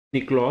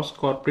Nichols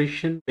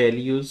Corporation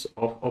values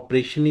of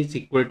operation is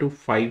equal to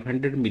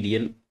 500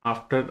 million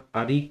after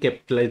a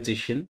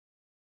recapitalization.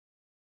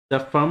 The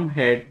firm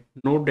had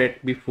no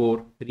debt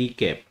before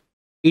recap.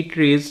 It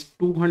raised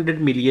 200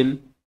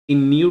 million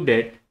in new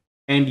debt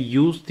and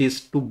used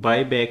this to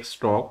buy back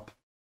stock.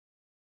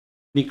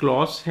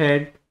 Nichols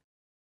had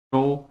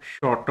no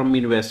short-term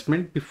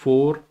investment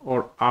before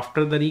or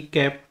after the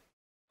recap.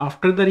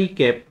 After the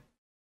recap,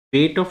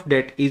 weight of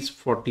debt is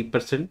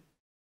 40%.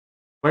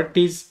 What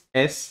is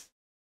S?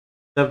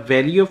 The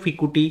value of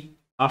equity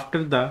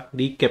after the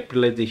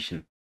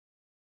recapitalization.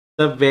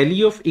 The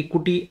value of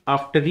equity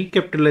after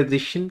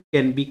recapitalization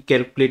can be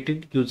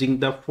calculated using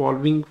the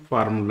following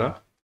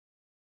formula.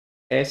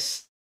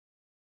 S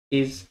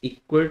is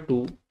equal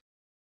to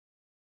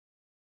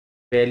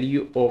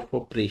value of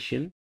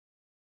operation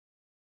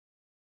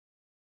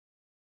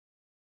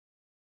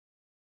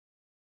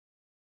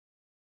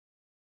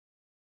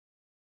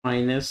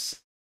minus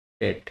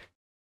debt.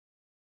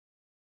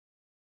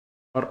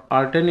 Or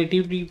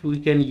alternatively, we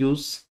can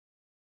use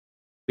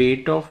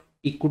weight of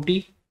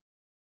equity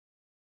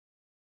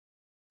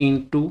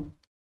into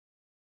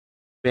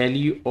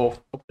value of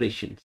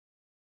operations.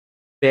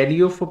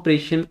 Value of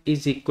operation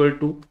is equal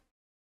to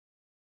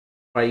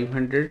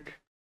 500.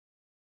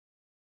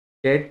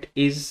 Debt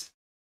is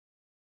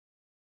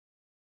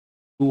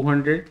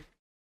 200.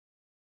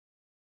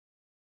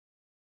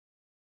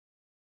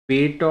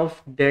 Weight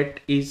of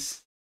debt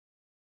is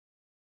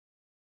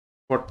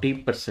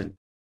 40%.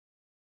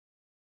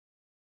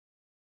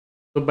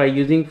 So by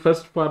using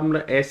first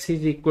formula, S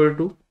is equal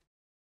to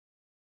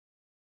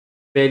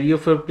value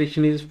of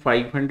operation is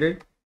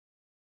 500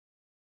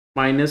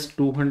 minus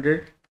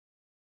 200,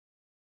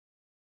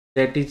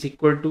 that is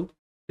equal to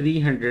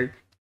 300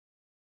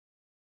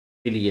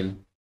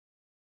 million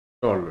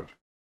dollar.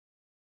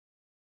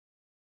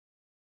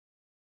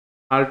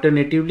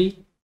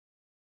 Alternatively,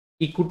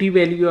 equity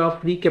value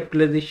of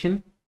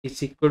recapitalization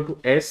is equal to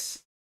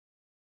S.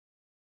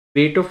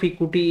 Weight of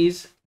equity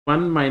is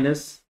 1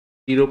 minus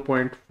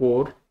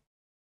 0.4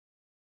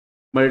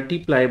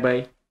 multiplied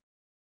by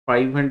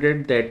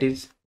 500, that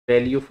is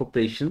value of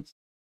operations,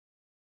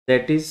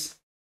 that is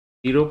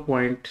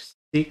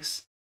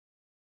 0.6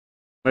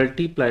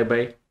 multiplied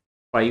by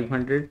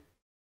 500,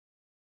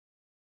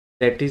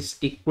 that is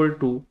equal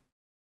to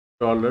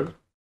 $300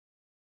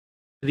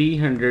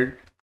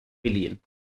 million.